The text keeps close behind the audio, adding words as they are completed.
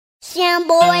Sound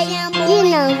boy,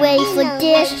 you not ready for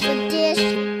this.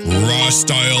 Raw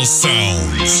Style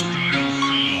Sounds.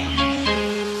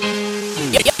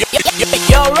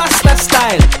 Yo, Rasta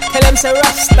Style. Tell them say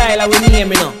Rough Style, I will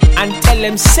name and tell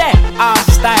them say our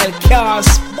style can't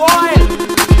spoil.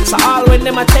 So all when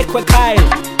them a take with Kyle,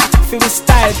 feel the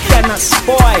style cannot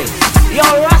spoil. Yo,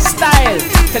 Rasta Style.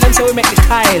 Tell them say we make the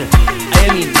Kyle. I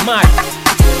mean, mad.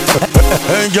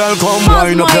 Hey girl, come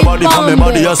wind up your body, come my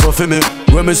body a so for me.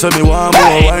 When me say me want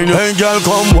more wine. Hey girl,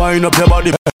 come wind up your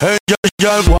body. Hey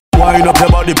girl, wind up your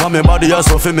body, come my body a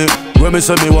so for me. When me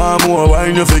say me want more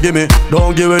wine, you forgive me.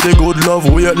 Don't give it the good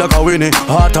love, wait like a winnie.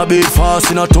 Heart a beat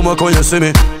fast in a tumor when you see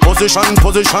me. Position,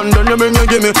 then you bring you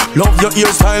give me. Love your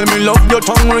hairstyle, me love your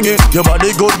tongue ringing. Your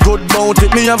body good, bout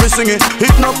it, me have to sing it.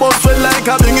 It not bust feel like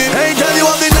a bingy. Hey girl, you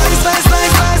have the nice,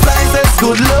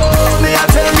 good love. Me I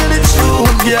tell you the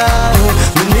truth, girl.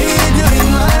 Me need you in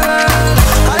my world.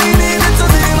 I need it to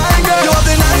be my girl. You have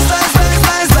the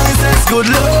nice, good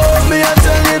love. Me I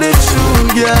tell you the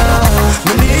truth, girl.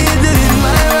 Me need you in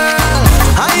my world.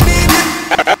 I need it.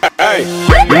 Hey,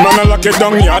 man, I lock it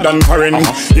down, yard and foreign.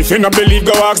 If you not believe,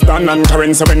 go ask Dan and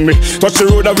Karen. So when we touch the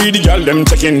road, we the girl them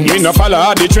checking. We no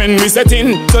follow the trend we set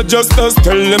in. So just us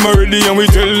tell them already and we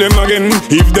tell them again.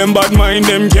 If them bad mind,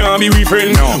 them can't be we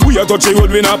friend. No. We are touch the road,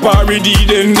 we not parody.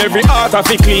 Then every heart of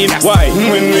it clean. Why?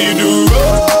 When we do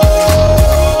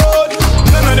road,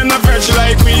 none of them not fresh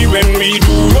like we when we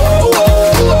do road.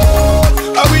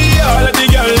 Are we all of the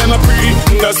girl them a pre?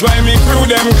 That's why me crew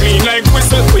them clean like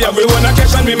whistle. We have everyone a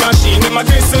cash and me machine them a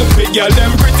gristle. Big girl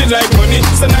them pretty like money,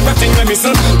 so not a thing me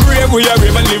missing. Brave we are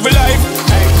brave and live a life.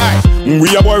 Aye.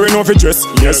 We are boy we know fi dress,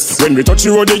 yes. When we touch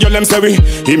the road, the girl them say we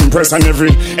impress and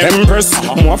every empress.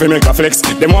 Want fi make a flex,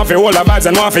 them want fi hold a vibes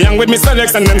and want fi young with me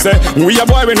selects and them say we are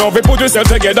boy we know fi put yourself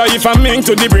together. If I'm mink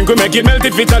to the brink, we make it melt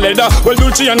it fit a leather. Well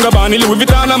Gucci and Gabbani, Louis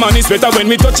Vuitton and money sweater. When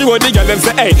we touch the road, the girl them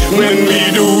say hey. When we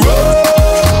do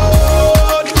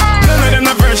road, none of them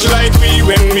not fresh like we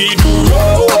when we do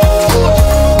road.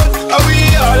 Are we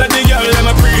all of the girl them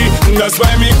a pre? That's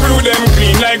why me crew them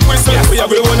clean like whistle. We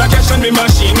have everyone a cash and me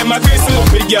machine them a gristle.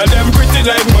 Big girl them pretty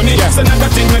like money, so not a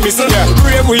thing me missing.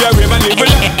 Brave we are brave and live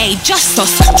with life. Hey, just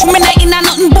us. True me not in a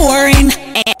nothing boring.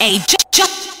 Hey,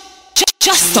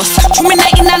 just us. True me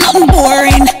not in a nothing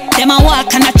boring. Them a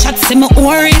walk and a chat say me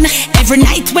orin'. Every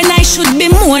night when I should be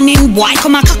mourning, boy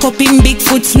come a cock up in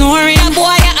Bigfoot snoring. A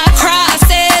boy a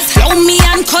crosses, blow me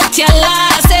and cut your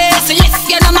losses. Left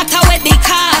you no matter where the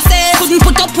cost is. Couldn't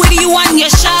put up with you on your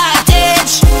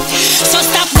shortage. So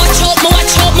stop, watch out,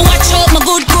 me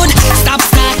good. Stop,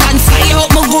 start and fire out,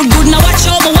 me good. Now watch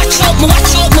out, me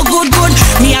good.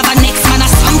 Me have a next man a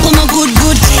sample, me good.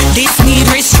 This need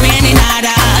restraining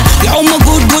order. Yo, me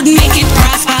good, make it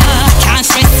prosper. Can't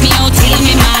stress me out till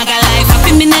me maga life.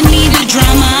 Happy me no need the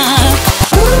drama.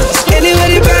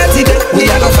 Anywhere the party day, we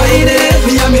a go find it.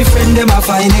 Me and me friend them a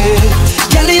find it.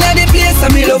 Girl inna the place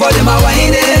and me love how them a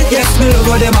whine it. Yes, me love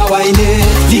how them a whine it.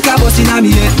 Vika bust inna me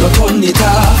head, no turn it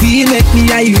off. We make me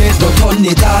irate, no turn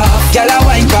it off. Girl a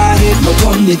whine for head, no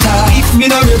turn it off. If me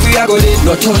no rev, we a go dead,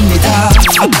 no turn it off.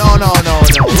 No.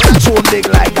 When too big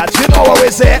like that, you know what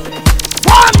we say?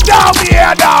 One down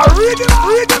here, now rhythm.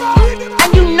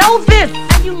 And you know this,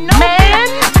 man.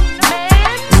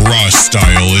 Raw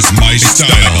Style is my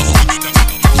style.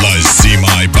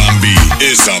 Lazima Bambi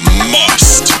is a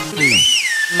must.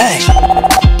 Hey,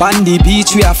 on the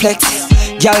beach we a flex.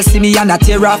 Girl see me and a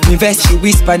tear off me vest. She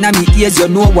whisper in my ears, you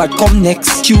know what come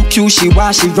next. QQ she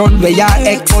want, she run where your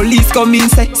ex. Police come in,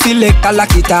 say select a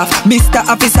lock it off. Mr.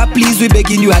 Officer please, we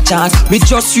begging you a chance. Me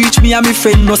just reach me and me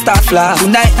friend no start flash.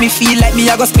 Tonight me feel like me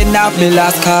a go spend off me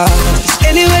last car.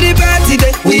 Anywhere the party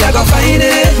day, we a go find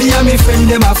it. Me and me friend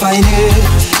them a find it.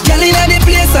 Girl inna the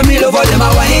place and me love how them a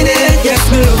whine it. Yes,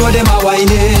 me love how them a whine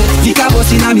it. Vika bust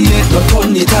inna me head, no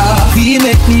turn it off. We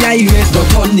make me irate, no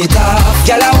turn it off.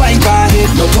 Girl a whine for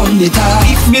head, no turn it off.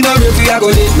 If me no rev, we a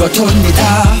go dead, no turn it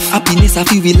off. Happiness I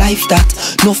feel we life that.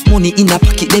 Enough money in a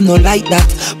pocket, them no like that.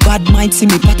 Bad mind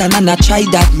see me pattern and I try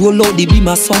that. Roll out the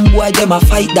beamer, some boy them a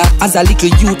fight that. As a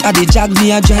little youth, I the jag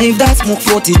me a drive that. Smoke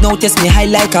 40 now test me high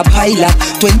like a pilot.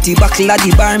 20 buckle at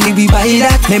the bar, me we buy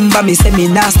that. Remember me say me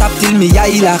nah stop till me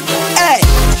eye lock. Hey,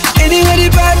 anywhere the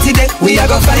party day, we a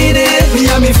go find it. Me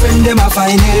and me friend them a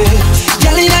find it.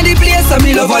 Girl inna the place and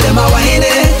me love how them a whine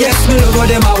it. Yes, me love how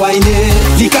them a whine it.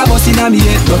 Vika bust inna me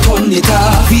head, no turn it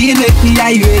off. We make me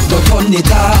irate, no turn it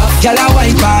off. Girl a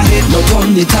whine for head, no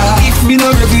turn it off. If me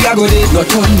no rev, we a go dead, no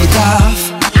turn it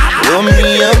off. Oh me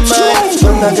a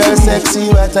man, What a girl sexy,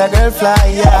 what a girl fly,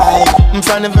 yeah.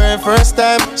 From the very first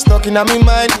time, stuck in my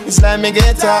mind, it's like me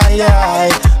get high.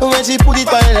 When she put it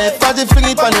on the left, I fling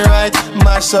it on the right.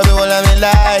 Mash up the whole of my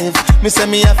life. Me say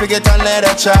me I forget and let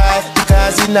her try.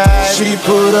 Because it's nice. She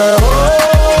put her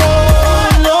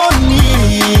all on me.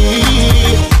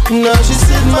 Now she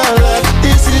said my life,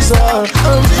 this is all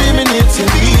I'm dreaming it to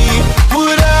be.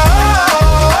 Put her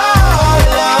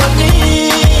all on me.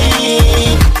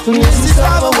 This is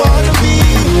how I wanna be.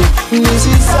 This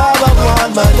is how I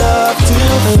want my love to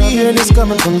be. Fear is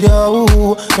coming from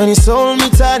you, and it's hold me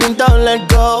tight and don't let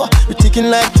go. We're ticking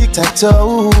like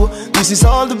tic-tac-toe. This is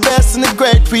all the best and the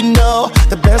great we know.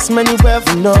 The best man you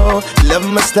ever know. Love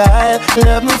my style,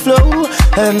 love my flow,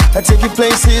 and I take you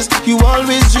places you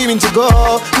always dreaming to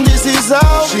go. This is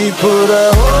how she put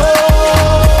her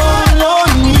hold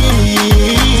on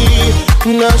me.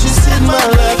 Now she said my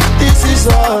life, this is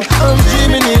all I'm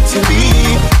dreaming it to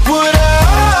be. Put her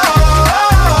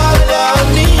all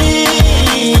on me.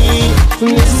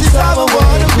 This is how I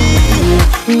wanna be.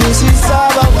 This is how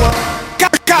I want.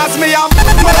 Cause me have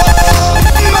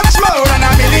much more than a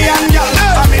million gal.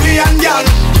 A million gal.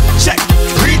 Check,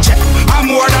 recheck. I'm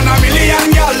more than a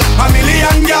million gal. A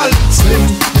million gal. Slim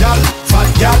gal, fat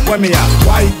gal. When me have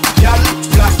white gal,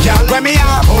 black gal. When me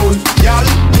have old gal,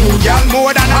 new gal.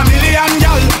 More than a million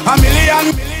gal. A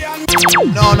million.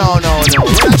 No.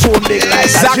 We're too big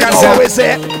like that. You know what we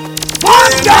say?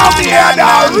 One down the head.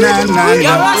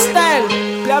 You're a style.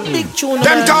 You're a big tune.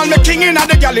 Them call me king in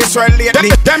the gal Israel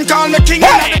lately. Them call me king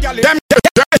in the gal.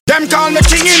 Them call me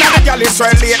king in the gal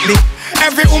Israel lately.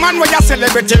 Every woman where you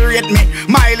celebrity rate me.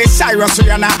 Miley Cyrus,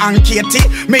 Rihanna and Katie.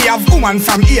 Me have woman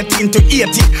from 18 to 80.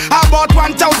 About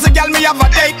 1,000 gal me have a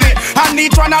date me. And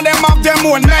each one of them have them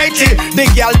own matey. The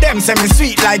gal them say me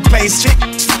sweet like pastry.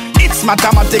 It's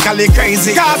mathematically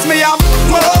crazy. Cause me have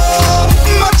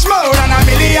much more than a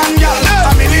million gal.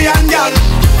 A million gal.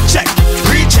 Check,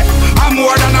 recheck. I'm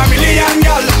more than a million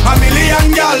gal. A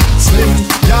million gal. Slim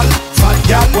gal, fat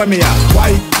gal. When me have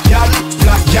white gal,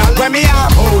 black gal. When me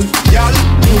have old gal,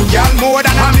 new gal. More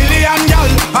than a million gal.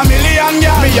 A million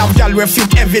gal. Me have gal we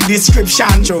fit every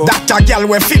description. Doctor gal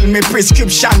we fill me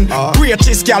prescription.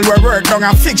 Greatest gal we work on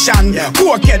a fiction.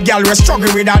 Cokehead gal we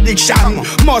struggle with addiction.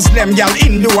 Muslim gal,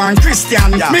 Hindu and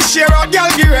Christian. Me share a gal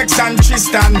Girex and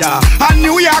Tristan. And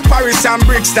New York, Paris and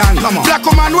Brixton. Black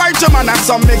woman, white woman and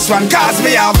some mixed one. Cause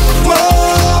me have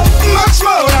much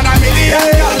more than a million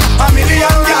gal. A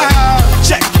million gal.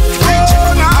 Check, recheck.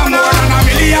 I'm more than a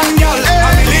million gal. A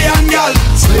million gal.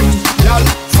 Slim gal,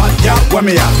 fat gal. When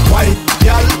me have white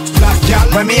gal, black gal.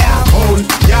 When me have old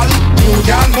gal, new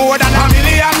gal. More than a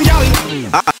million gal.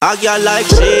 A girl like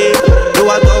she, do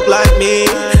a dog like me.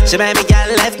 She made me girl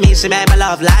left me, she made my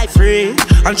love life free.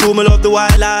 And true me love the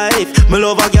wildlife. Me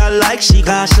love a girl like she,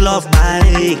 cause she love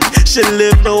Mike. She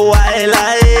live the wild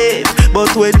life,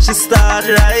 but when she start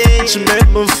right, she make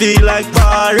me feel like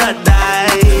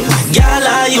paradise. Girl,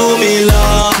 are you me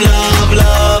love, love,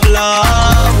 love,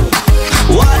 love.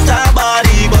 What a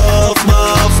body, buff,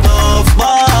 buff, buff,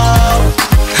 buff.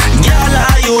 Girl,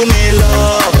 are you me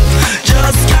love,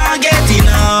 just can't get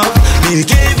enough. Me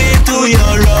give it to you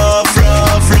rough,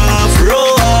 rough, rough,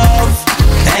 rough.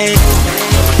 Hey.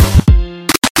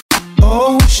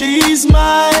 Oh, she's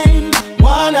mine,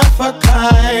 one of a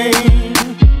kind,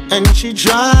 and she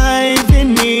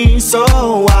driving me so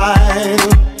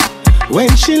wild.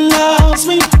 When she loves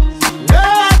me,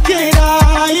 I can't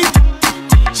hide.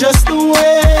 Just the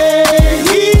way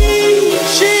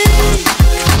she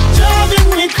driving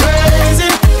me crazy.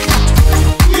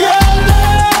 Your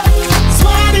love's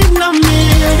one in a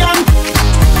million.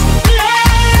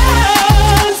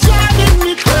 Yeah, it's driving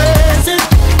me crazy.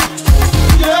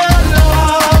 Your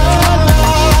love.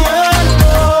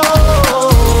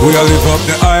 We all live up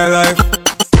the high life.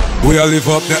 We all live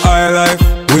up the high life.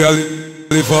 We all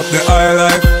live up the high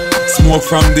life. Smoke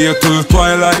from day till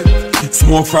twilight.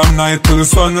 Smoke from night till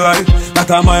sunlight.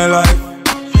 That a my life.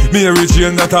 Mary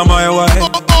Jane, that a my wife.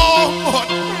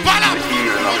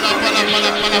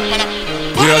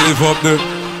 We all live up the.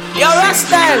 You're a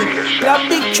style. You're a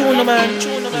big tune, man.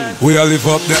 We all live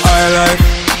up the high life.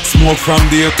 Smoke from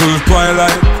day till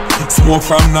twilight. Smoke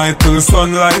from night till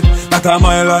sunlight. That a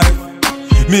my life.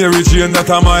 Mary Jane, that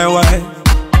a my wife.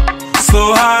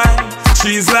 So high,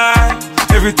 she's like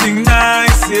everything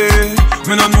nice, yeah.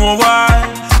 Me no know why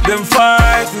them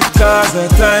fight it, cause the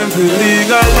time to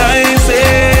legalize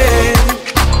it.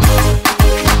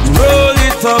 Roll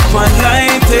it up and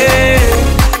light it,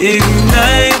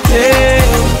 ignite it,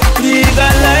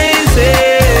 legalize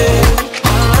it.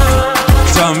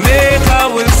 Jamaica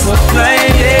will supply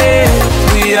it.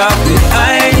 We have the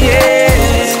iron, yeah.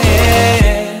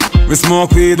 We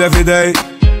smoke weed every day.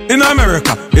 In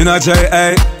America, in a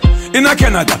JA, in a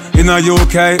Canada, in a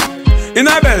UK,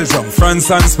 in a Belgium, France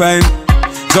and Spain.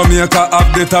 Jamaica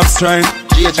have the top strain,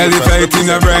 elevating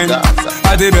the brain.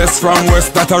 I the best from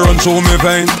West that I run through me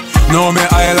vein. Know me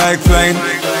I like plain.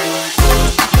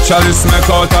 Chalice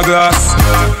make out a glass.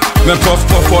 Me puff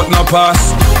out no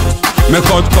pass. Me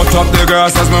cut up the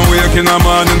grass. As me wake in the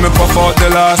morning me puff out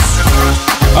the last.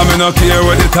 I me no care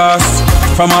where the task.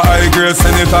 From a high grade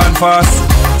send it on fast.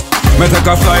 Me take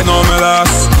a flight now me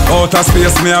last. Outer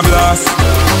space me a blast.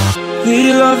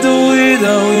 We love the weed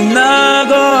and we not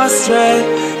go astray.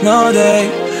 No day,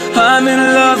 I'm in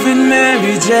love with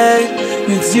Mary J.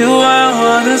 With you I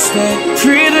wanna stay.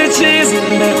 Free the cheese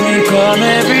and let me come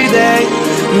every day.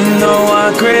 You know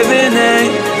I'm craving it,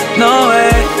 no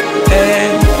way,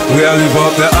 hey. We all live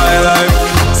up the high life.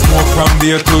 Smoke from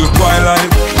day till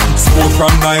twilight. Smoke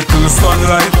from night till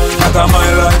sunlight. That a my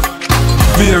life.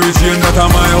 Mary Jane, that a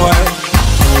my wife.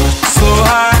 So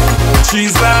high,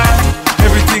 she's like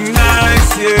everything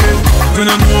nice, yeah. We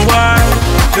don't know why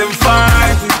them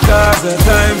fight, because the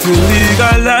time to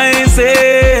legalize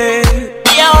it.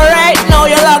 Yeah, alright, now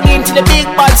you're logged into the big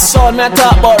bad sound. I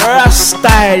talk about Ross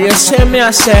style. You see me,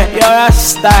 I say, you're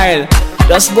Ross style.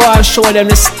 Just go and show them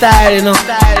the style, you know.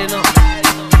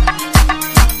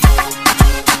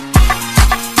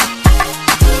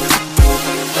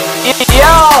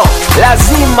 Yo,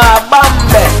 Lazima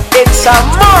Bambe, it's a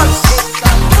must.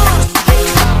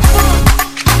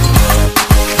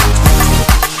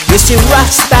 You see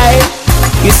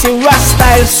Ross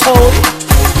style, sound.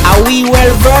 Are we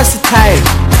well versatile?